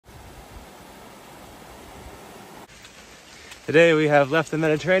Today we have left the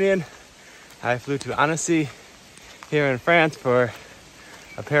Mediterranean. I flew to Annecy here in France for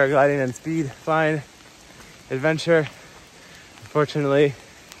a paragliding and speed flying adventure. Unfortunately,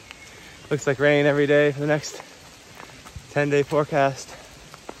 looks like rain every day for the next 10-day forecast.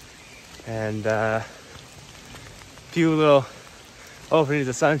 And few little openings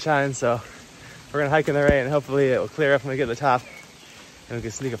of sunshine, so we're gonna hike in the rain and hopefully it will clear up when we get to the top and we can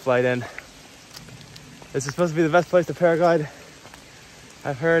sneak a flight in. This is supposed to be the best place to paraglide,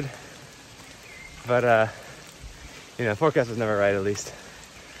 I've heard, but you know, the forecast was never right, at least.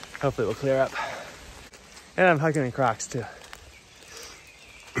 Hopefully it will clear up. And I'm hiking in Crocs too.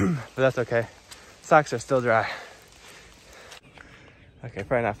 But that's okay. Socks are still dry. Okay,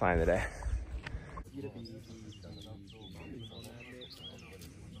 probably not flying today.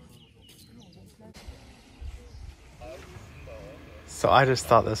 So I just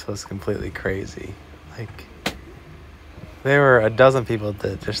thought this was completely crazy. Like, there were a dozen people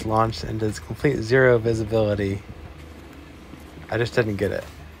that just launched into this complete zero visibility. I just didn't get it.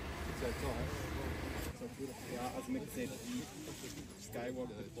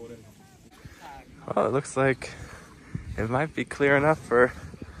 Well, it looks like it might be clear enough to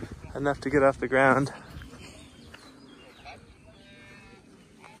get off the ground.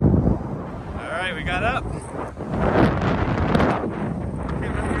 All right, we got up.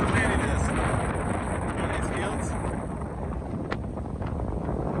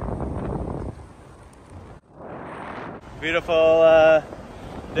 Beautiful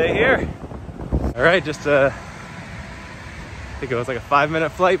day here. All right, just I think it was like a 5-minute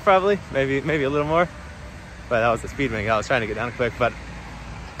flight, probably, maybe a little more. But that was the speed wing. I was trying to get down quick, but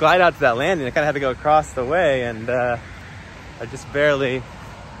glide out to that landing, I kind of had to go across the way, and I just barely,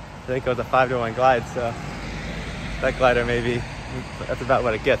 I think it was a 5-to-1 glide. So that glider maybe, that's about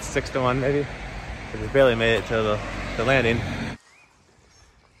what it gets, 6-to-1 maybe. I just barely made it to the landing.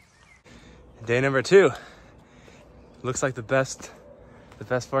 Day number 2. Looks like the best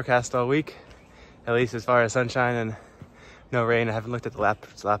forecast all week, at least as far as sunshine and no rain. I haven't looked at the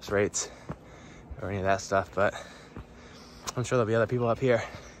lapse rates or any of that stuff, but I'm sure there'll be other people up here.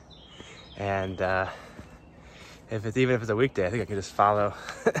 And even if it's a weekday, I think I can just follow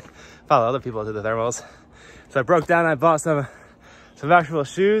other people to the thermals. So I broke down. I bought some actual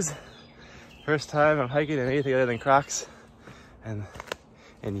shoes. First time I'm hiking in anything other than Crocs and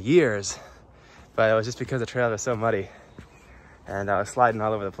in years. But it was just because the trail was so muddy and I was sliding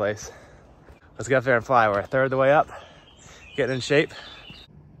all over the place. Let's get up there and fly. We're a third of the way up, getting in shape.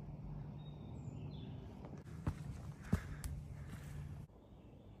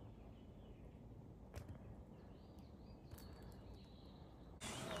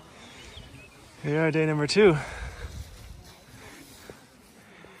 Here we are, day number 2.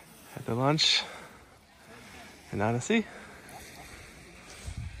 At the lunch in Annecy.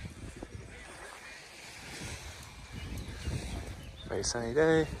 Very sunny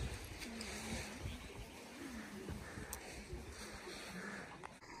day.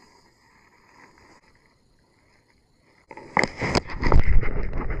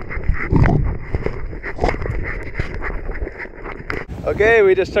 Okay,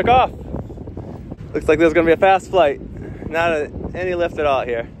 we just took off. Looks like this is gonna be a fast flight. Not any lift at all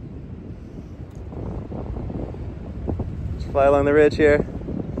here. Just fly along the ridge here.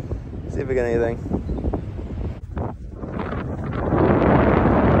 See if we get anything.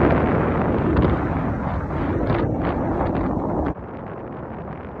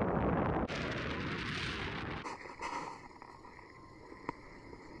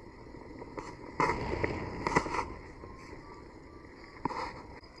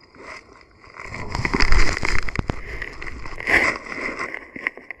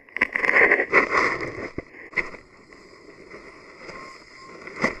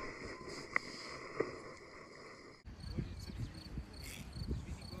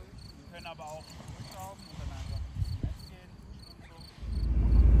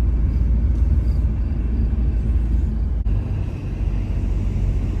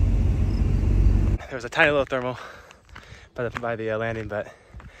 There was a tiny little thermal by the landing, but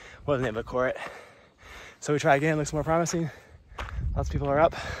wasn't able to core it. So we try again, looks more promising. Lots of people are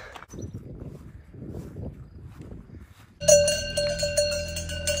up.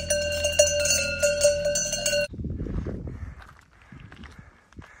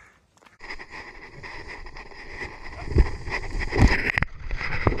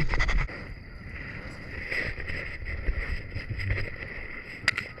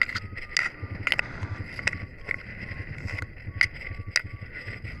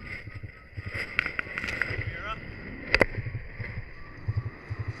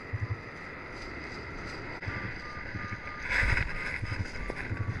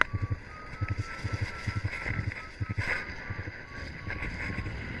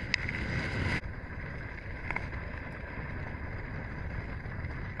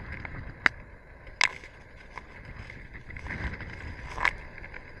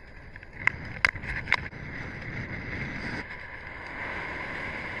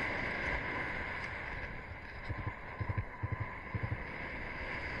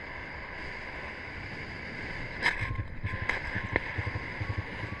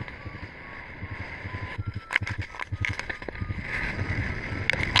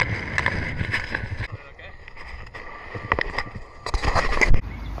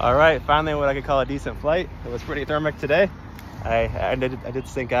 All right, finally what I could call a decent flight. It was pretty thermic today. I did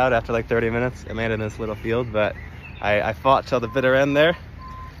sink out after like 30 minutes. I landed in this little field, but I fought till the bitter end there,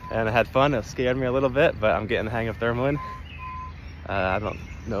 and I had fun. It scared me a little bit, but I'm getting the hang of thermaling. I don't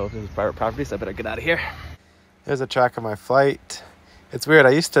know if this is private property, so I better get out of here. Here's a track of my flight. It's weird. I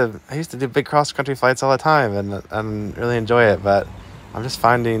used to do big cross-country flights all the time and really enjoy it, but I'm just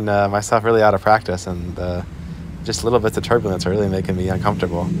finding myself really out of practice, and just little bits of turbulence are really making me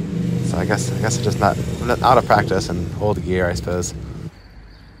uncomfortable. So I guess I'm just not out of practice and old gear, I suppose.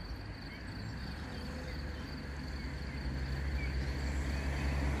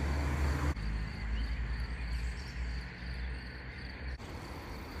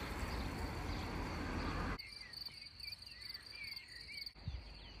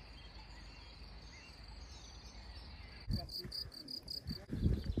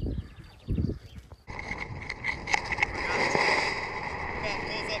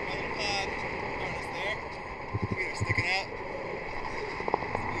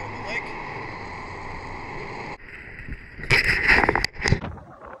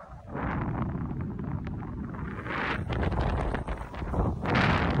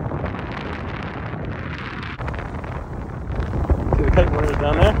 See the kiteboarders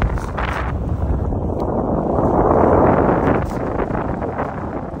down there?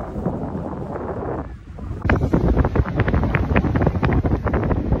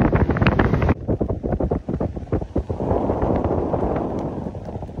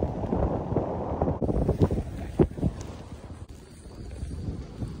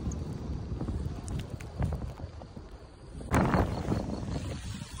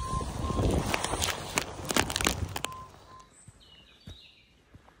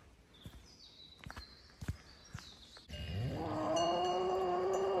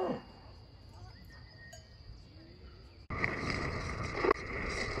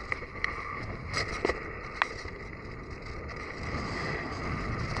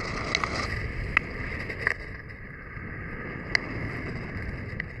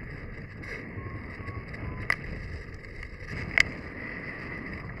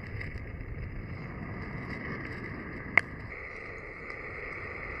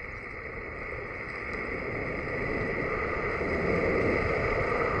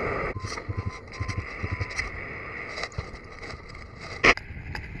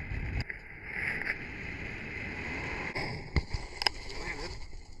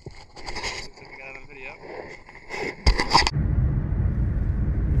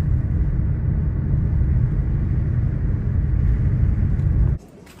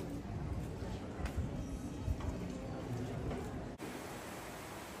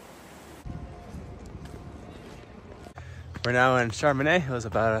 We're now in Chamonix. It was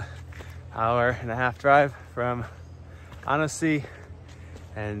about an hour-and-a-half drive from Annecy,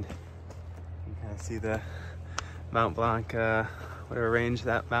 and you can kind of see the Mont Blanc, whatever range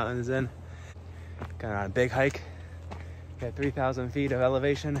that mountain is in. Kind of on a big hike. Got 3,000 feet of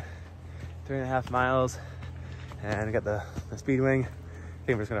elevation, 3.5 miles, and I got the speed wing. I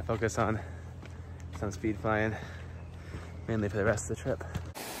think we're just gonna focus on some speed flying, mainly for the rest of the trip.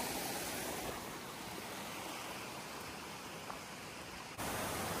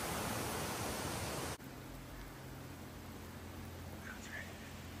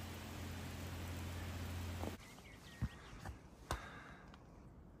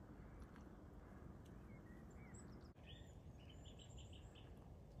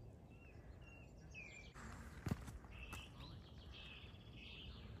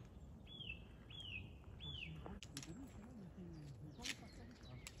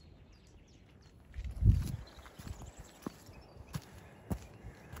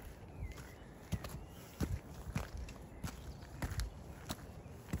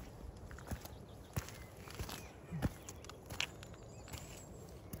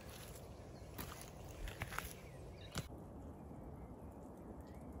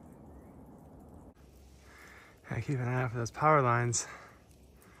 I keep an eye out for those power lines.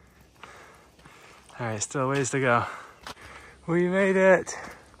 All right, still a ways to go. We made it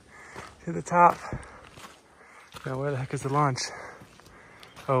to the top. Now where the heck is the launch?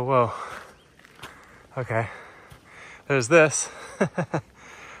 Oh, whoa. Okay, there's this.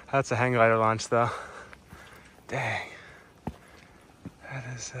 That's a hang glider launch though. Dang, that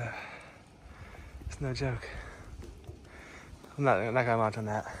is, it's no joke. I'm not gonna launch on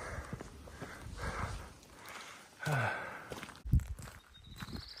that.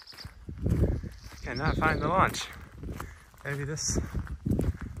 Cannot find the launch. Maybe this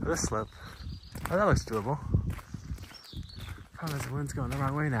slope. Oh, that looks doable. Oh, the wind's going the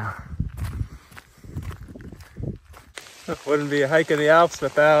wrong way now. Wouldn't be a hike in the Alps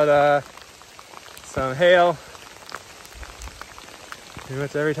without some hail. Pretty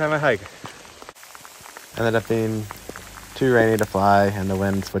much every time I hike. Ended up being too rainy to fly and the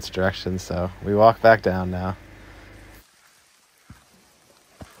wind switched directions, so we walk back down now.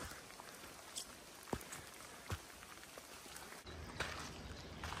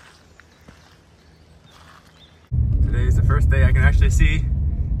 Today's the first day I can actually see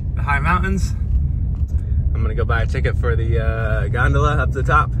the high mountains. I'm gonna go buy a ticket for the gondola up to the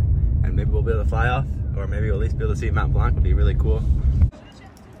top, and maybe we'll be able to fly off, or maybe we'll at least be able to see Mount Blanc. Would be really cool.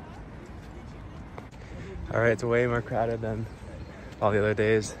 All right, it's way more crowded than all the other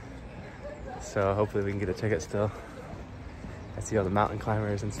days, so hopefully we can get a ticket still. I see all the mountain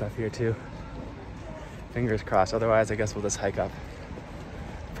climbers and stuff here too. Fingers crossed. Otherwise, I guess we'll just hike up.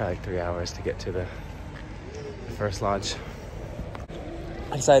 Probably like 3 hours to get to the first launch.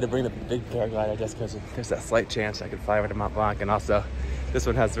 I decided to bring the big paraglider just because there's that slight chance I could fly over to Mont Blanc, and also this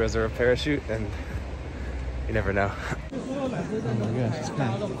one has the reserve parachute, and you never know. Oh my gosh, it's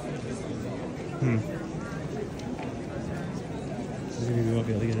packed. Maybe we won't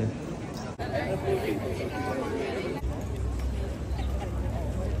be able to get in.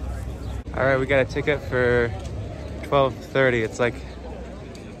 All right, we got a ticket for 12:30. It's like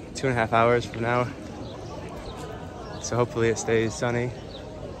 2.5 hours from now. So hopefully it stays sunny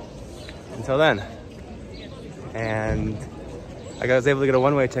until then. And I was able to get a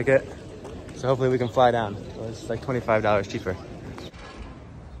one-way ticket, so hopefully we can fly down. So it's like $25 cheaper.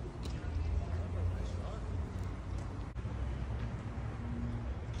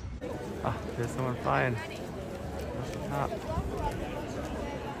 Oh, there's someone flying at the top.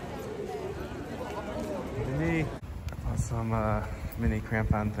 Look at me. I bought some mini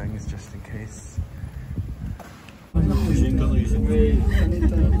crampon things just in case.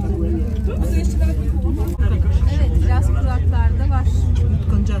 Evet, biraz kulaklarda var.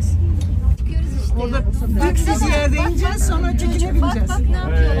 Konacağız. Çıkıyoruz işte. Orada düksüz yerde ineceğiz, sonra çıkışa bineceğiz. Bak ne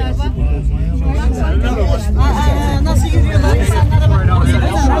yapıyorlar bak. Nasıl yürüyorlar insanlara bak.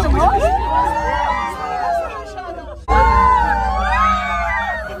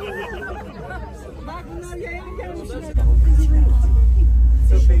 Bak bunlar yaya gelmişler.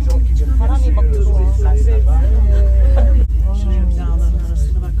 Para mı bakıyorsun? Şuraya dağların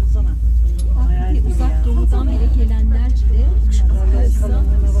arasında baksana. Bak uzak doğudan bile gelenler de kızlarsa.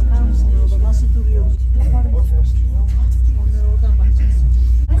 Nasıl duruyor? Onlara oradan bakacağız.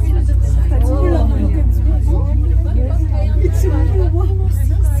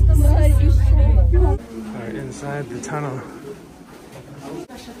 Alright, inside the tunnel.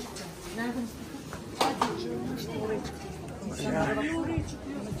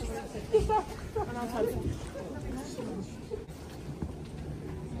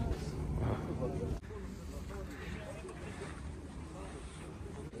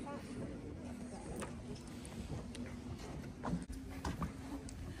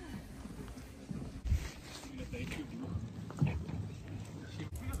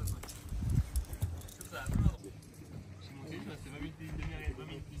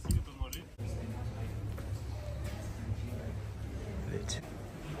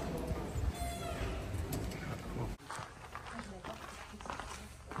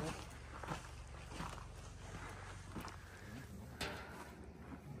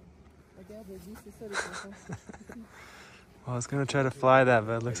 Well, I was gonna try to fly that,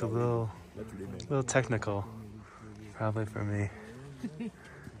 but it looks a little technical, probably for me.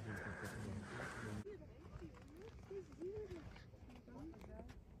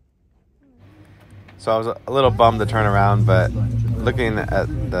 So I was a little bummed to turn around, but looking at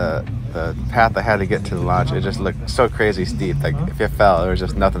the path I had to get to the launch, it just looked so crazy steep. Like if it fell, there was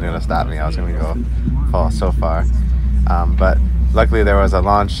just nothing gonna stop me. I was gonna go fall so far. But luckily there was a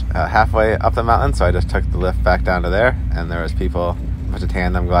launch halfway up the mountain, so I just took the lift back down to there, and there was people, a bunch of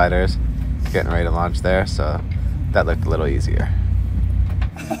tandem gliders, getting ready to launch there, so that looked a little easier.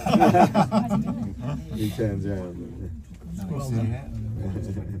 He turns around.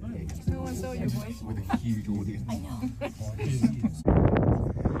 With a huge audience. I know.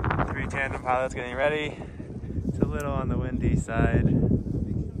 3 tandem pilots getting ready. It's a little on the windy side.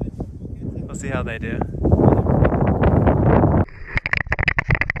 We'll see how they do.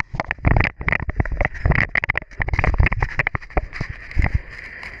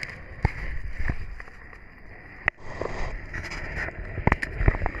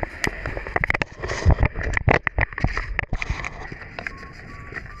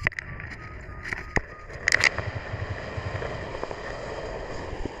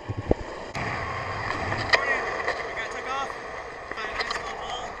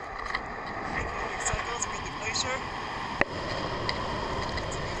 Circles.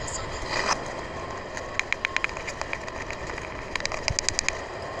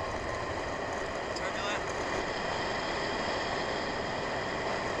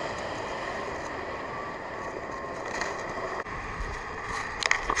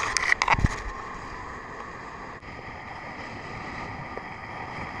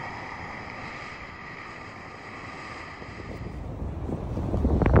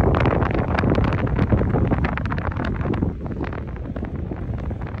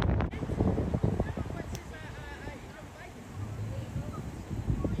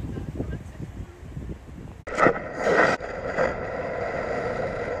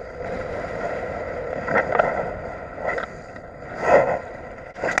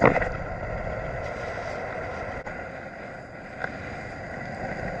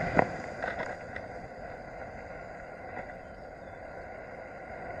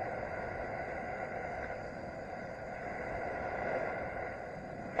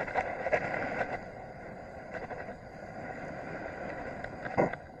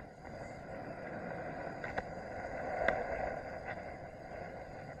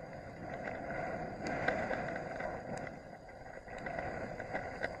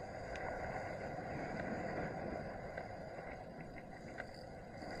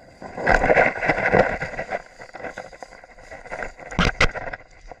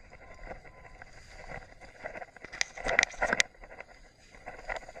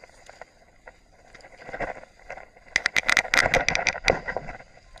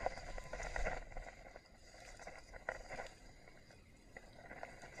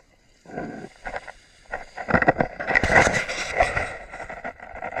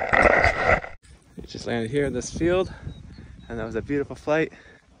 Just landed here in this field, and that was a beautiful flight.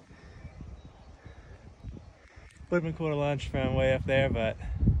 Would have been cool to launch from way up there, but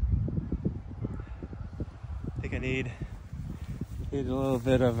I think I need a little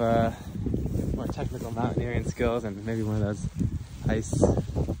bit of more technical mountaineering skills and maybe one of those ice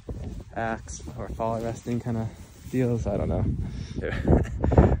axe or fall resting kind of deals. I don't know.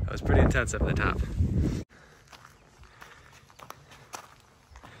 That was pretty intense up at the top.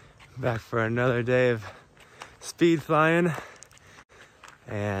 Back for another day of speed flying,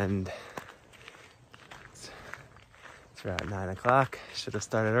 and it's around 9 o'clock. Should have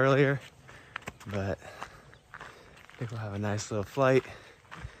started earlier, but I think we'll have a nice little flight.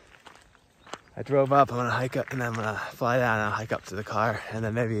 I drove up, I'm gonna hike up, and then I'm gonna fly down and I'll hike up to the car, and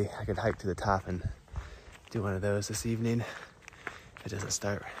then maybe I could hike to the top and do one of those this evening if it doesn't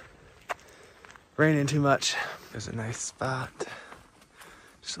start raining too much. There's a nice spot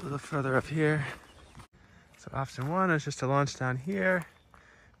just a little further up here. So option one is just to launch down here.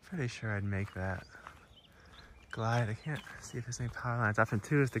 Pretty sure I'd make that glide. I can't see if there's any power lines. Option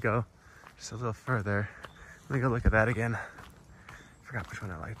two is to go just a little further. Let me go look at that again. Forgot which one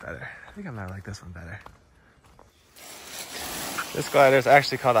I like better. I think I might like this one better. This glider is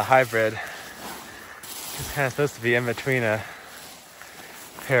actually called a hybrid. It's kind of supposed to be in between a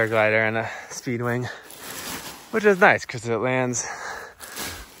paraglider and a speed wing, which is nice because it lands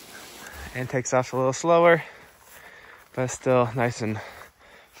and takes off a little slower, but still nice and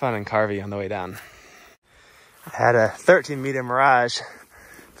fun and carvy on the way down. I had a 13-meter Mirage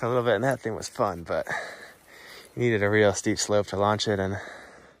for a little bit, and that thing was fun, but you needed a real steep slope to launch it, and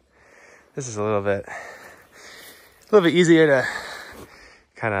this is a little bit easier to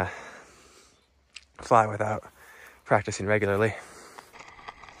kind of fly without practicing regularly.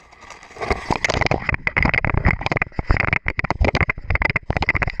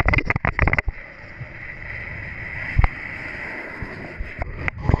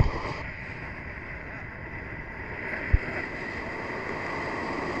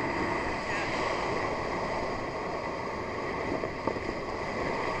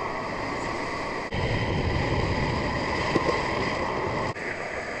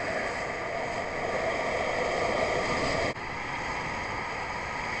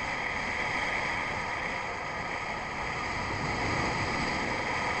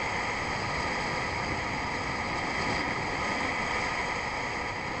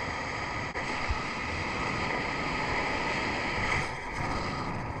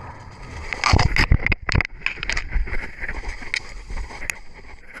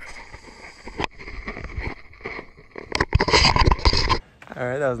 All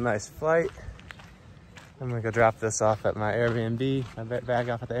right, that was a nice flight. I'm gonna go drop this off at my Airbnb, my bag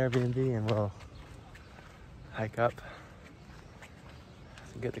off at the Airbnb, and we'll hike up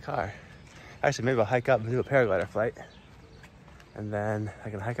and get the car. Actually, maybe I'll hike up and do a paraglider flight, and then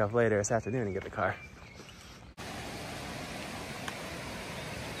I can hike up later this afternoon and get the car.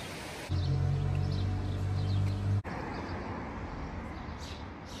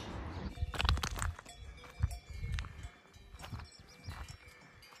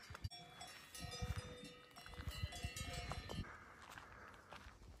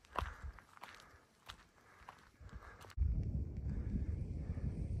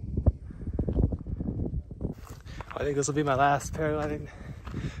 I think this will be my last paragliding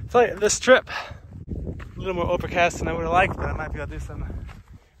flight of this trip. A little more overcast than I would have liked, but I might be able to do some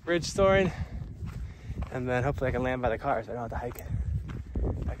ridge soaring. And then hopefully I can land by the car so I don't have to hike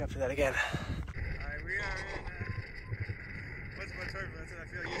back up to that again. Alright, we are in much more turbulence than I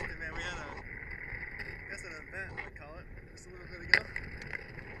feel used to, man. We had I guess an event, I'd call it, just a little bit ago.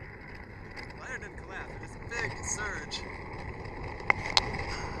 The glider didn't collapse, it was a big surge.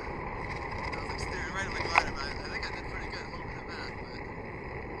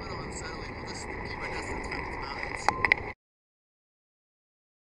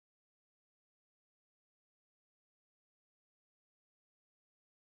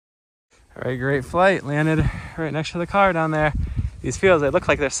 All right, great flight. Landed right next to the car down there. These fields, they look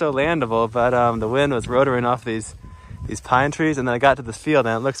like they're so landable, but the wind was rotoring off these pine trees, and then I got to this field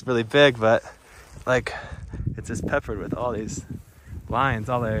and it looks really big, but like it's just peppered with all these lines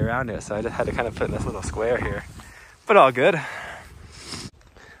all the way around it. So I just had to kind of put in this little square here, but all good.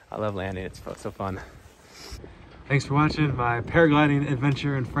 I love landing, it's so fun. Thanks for watching my paragliding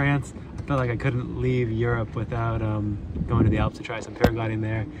adventure in France. I felt like I couldn't leave Europe without going to the Alps to try some paragliding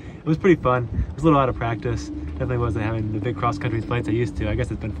there. It was pretty fun. It was a little out of practice. Definitely wasn't having the big cross-country flights I used to. I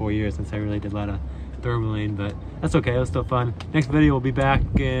guess it's been 4 years since I really did a lot of thermaling, but that's okay. It was still fun. Next video, we'll be back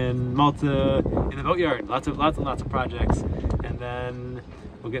in Malta in the boatyard. Lots of projects, and then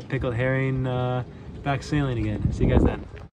we'll get pickled herring back sailing again. See you guys then.